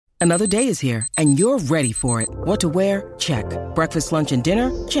Another day is here, and you're ready for it. What to wear? Check. Breakfast, lunch, and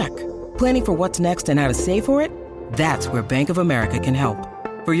dinner? Check. Planning for what's next and how to save for it? That's where Bank of America can help.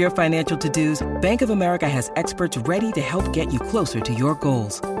 For your financial to-dos, Bank of America has experts ready to help get you closer to your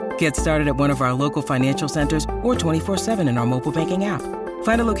goals. Get started at one of our local financial centers or 24/7 in our mobile banking app.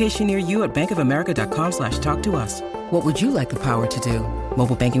 Find a location near you at bankofamerica.com/talktous. What would you like the power to do?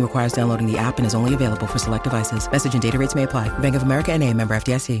 Mobile banking requires downloading the app and is only available for select devices. Message and data rates may apply. Bank of America N.A., member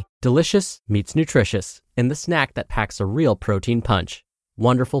FDIC. Delicious meets nutritious in the snack that packs a real protein punch.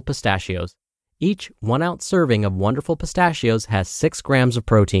 Wonderful Pistachios. Each 1 ounce serving of Wonderful Pistachios has 6 grams of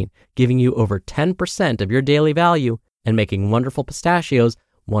protein, giving you over 10% of your daily value and making Wonderful Pistachios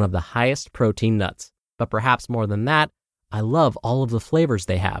one of the highest protein nuts. But perhaps more than that, I love all of the flavors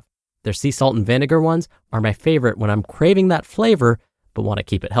they have. Their sea salt and vinegar ones are my favorite when I'm craving that flavor but want to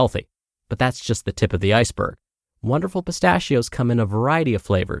keep it healthy. But that's just the tip of the iceberg. Wonderful Pistachios come in a variety of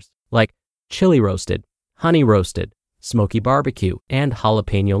flavors, like chili roasted, honey roasted, smoky barbecue, and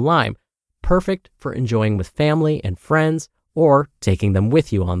jalapeno lime, perfect for enjoying with family and friends or taking them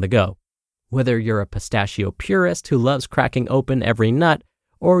with you on the go. Whether you're a pistachio purist who loves cracking open every nut,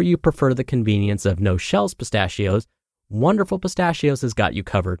 or you prefer the convenience of no-shells pistachios, Wonderful Pistachios has got you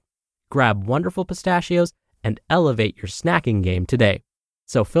covered. Grab Wonderful Pistachios and elevate your snacking game today.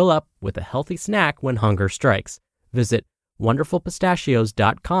 So fill up with a healthy snack when hunger strikes. Visit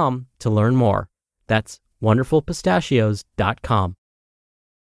wonderfulpistachios.com to learn more. That's wonderfulpistachios.com.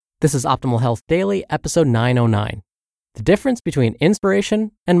 This is Optimal Health Daily, episode 909. The Difference Between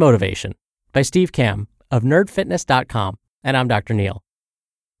Inspiration and Motivation by Steve Kamb of nerdfitness.com. And I'm Dr. Neal.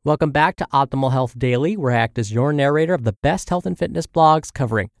 Welcome back to Optimal Health Daily, where I act as your narrator of the best health and fitness blogs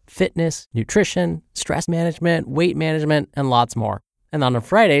covering fitness, nutrition, stress management, weight management, and lots more. And on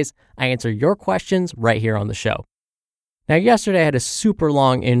Fridays, I answer your questions right here on the show. Now, yesterday I had a super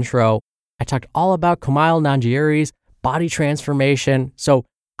long intro. I talked all about Kumail Nanjiani's body transformation, so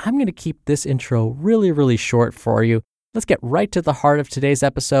I'm going to keep this intro really, really short for you. Let's get right to the heart of today's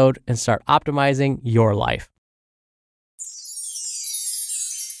episode and start optimizing your life.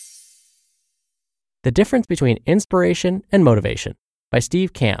 The Difference Between Inspiration and Motivation by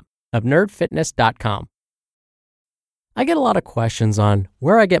Steve Kamb of nerdfitness.com. I get a lot of questions on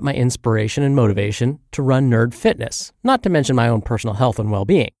where I get my inspiration and motivation to run Nerd Fitness, not to mention my own personal health and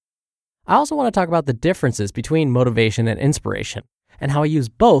well-being. I also want to talk about the differences between motivation and inspiration and how I use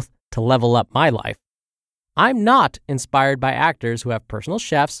both to level up my life. I'm not inspired by actors who have personal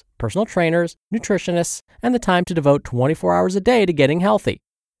chefs, personal trainers, nutritionists, and the time to devote 24 hours a day to getting healthy.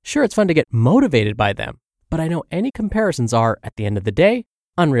 Sure, it's fun to get motivated by them, but I know any comparisons are, at the end of the day,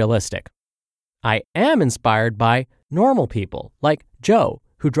 unrealistic. I am inspired by normal people like Joe,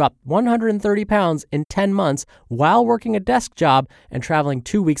 who dropped 130 pounds in 10 months while working a desk job and traveling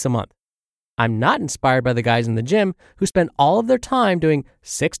 2 weeks a month. I'm not inspired by the guys in the gym who spend all of their time doing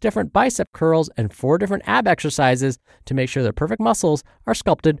 6 different bicep curls and 4 different ab exercises to make sure their perfect muscles are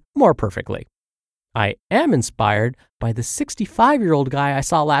sculpted more perfectly. I am inspired by the 65-year-old guy I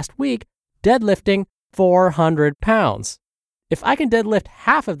saw last week deadlifting 400 pounds. If I can deadlift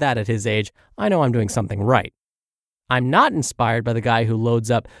half of that at his age, I know I'm doing something right. I'm not inspired by the guy who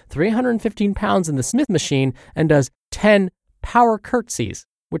loads up 315 pounds in the Smith machine and does 10 power curtsies,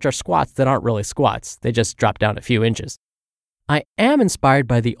 which are squats that aren't really squats. They just drop down a few inches. I am inspired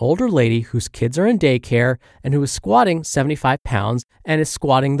by the older lady whose kids are in daycare and who is squatting 75 pounds and is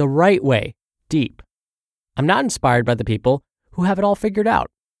squatting the right way, deep. I'm not inspired by the people who have it all figured out.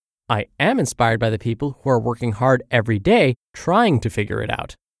 I am inspired by the people who are working hard every day trying to figure it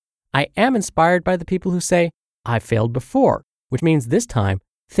out. I am inspired by the people who say, I failed before, which means this time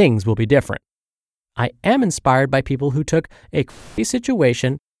things will be different. I am inspired by people who took a crappy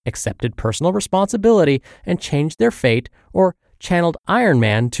situation, accepted personal responsibility, and changed their fate, or channeled Iron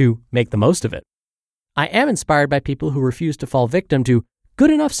Man to make the most of it. I am inspired by people who refuse to fall victim to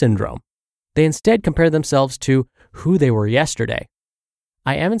good enough syndrome. They instead compare themselves to who they were yesterday.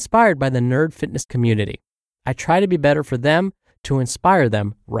 I am inspired by the Nerd Fitness community. I try to be better for them to inspire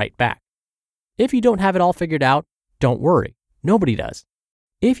them right back. If you don't have it all figured out, don't worry. Nobody does.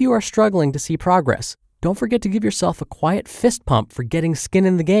 If you are struggling to see progress, don't forget to give yourself a quiet fist pump for getting skin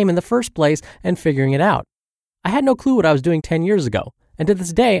in the game in the first place and figuring it out. I had no clue what I was doing 10 years ago, and to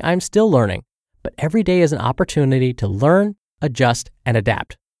this day, I'm still learning. But every day is an opportunity to learn, adjust, and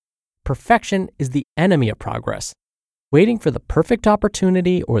adapt. Perfection is the enemy of progress. Waiting for the perfect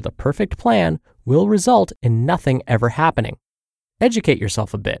opportunity or the perfect plan will result in nothing ever happening. Educate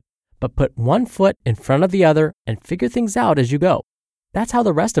yourself a bit, but put one foot in front of the other and figure things out as you go. That's how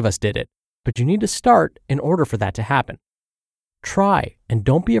the rest of us did it, but you need to start in order for that to happen. Try and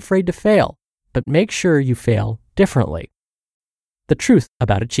don't be afraid to fail, but make sure you fail differently. The truth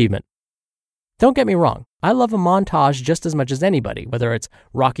about achievement. Don't get me wrong, I love a montage just as much as anybody, whether it's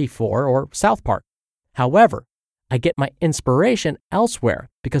Rocky IV or South Park. However, I get my inspiration elsewhere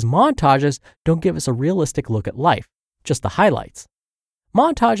because montages don't give us a realistic look at life, just the highlights.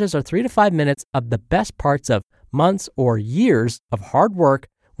 Montages are 3 to 5 minutes of the best parts of months or years of hard work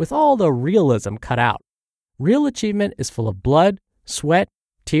with all the realism cut out. Real achievement is full of blood, sweat,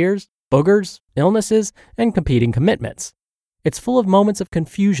 tears, boogers, illnesses, and competing commitments. It's full of moments of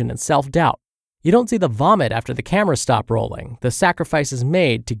confusion and self-doubt. You don't see the vomit after the cameras stop rolling, the sacrifices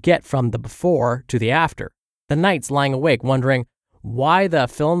made to get from the before to the after, the nights lying awake wondering, why the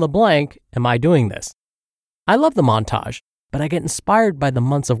fill in the blank am I doing this? I love the montage, but I get inspired by the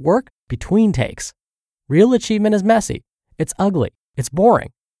months of work between takes. Real achievement is messy, it's ugly, it's boring,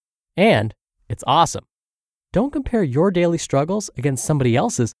 and it's awesome. Don't compare your daily struggles against somebody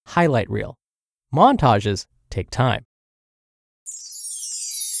else's highlight reel. Montages take time.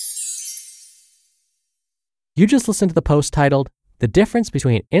 You just listened to the post titled, The Difference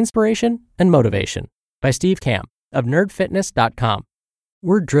Between Inspiration and Motivation by Steve Kamb of nerdfitness.com.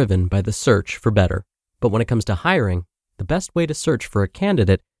 We're driven by the search for better, but when it comes to hiring, the best way to search for a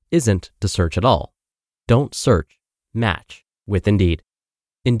candidate isn't to search at all. Don't search, match with Indeed.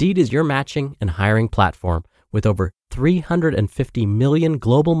 Indeed is your matching and hiring platform with over 350 million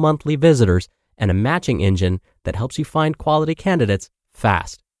global monthly visitors and a matching engine that helps you find quality candidates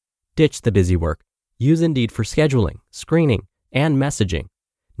fast. Ditch the busy work. Use Indeed for scheduling, screening, and messaging.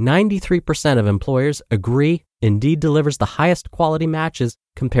 93% of employers agree Indeed delivers the highest quality matches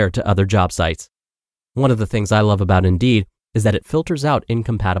compared to other job sites. One of the things I love about Indeed is that it filters out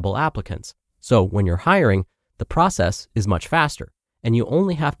incompatible applicants. So when you're hiring, the process is much faster, and you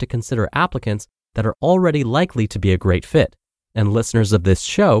only have to consider applicants that are already likely to be a great fit. And listeners of this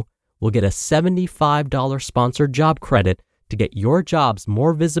show will get a $75 sponsored job credit to get your jobs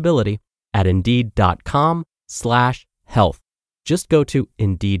more visibility at Indeed.com/health. Just go to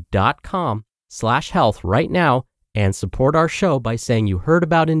Indeed.com/health right now and support our show by saying you heard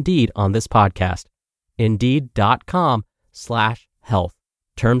about Indeed on this podcast. Indeed.com/health.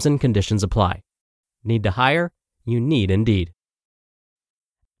 Terms and conditions apply. Need to hire? You need Indeed.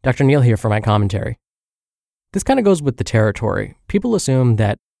 Dr. Neal here for my commentary. This kind of goes with the territory. People assume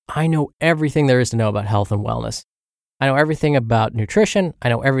that I know everything there is to know about health and wellness. I know everything about nutrition. I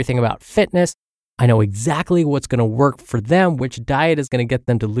know everything about fitness. I know exactly what's going to work for them, which diet is going to get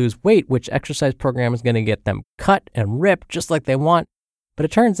them to lose weight, which exercise program is going to get them cut and ripped just like they want. But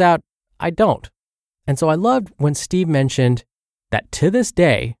it turns out I don't. And so I loved when Steve mentioned that to this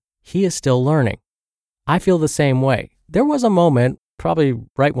day, he is still learning. I feel the same way. There was a moment, probably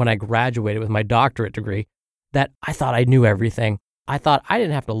right when I graduated with my doctorate degree, that I thought I knew everything. I thought I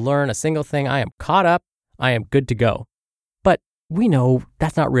didn't have to learn a single thing. I am caught up. I am good to go. But we know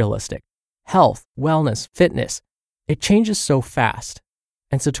that's not realistic. Health, wellness, fitness, it changes so fast.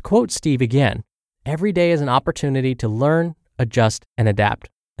 And so to quote Steve again, every day is an opportunity to learn, adjust, and adapt.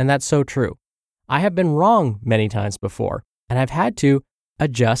 And that's so true. I have been wrong many times before, and I've had to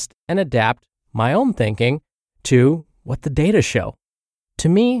adjust and adapt my own thinking to what the data show. To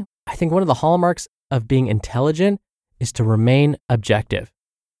me, I think one of the hallmarks of being intelligent is to remain objective.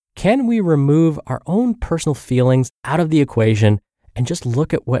 Can we remove our own personal feelings out of the equation and just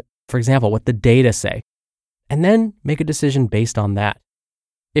look at what, for example, what the data say, and then make a decision based on that?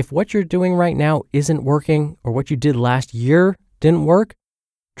 If what you're doing right now isn't working or what you did last year didn't work,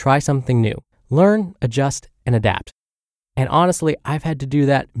 try something new. Learn, adjust, and adapt. And honestly, I've had to do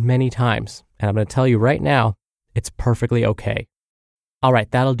that many times, and I'm going to tell you right now, it's perfectly okay. All right,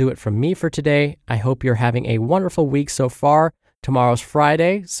 that'll do it from me for today. I hope you're having a wonderful week so far. Tomorrow's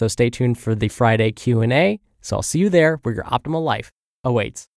Friday, so stay tuned for the Friday Q&A. So I'll see you there where your optimal life awaits.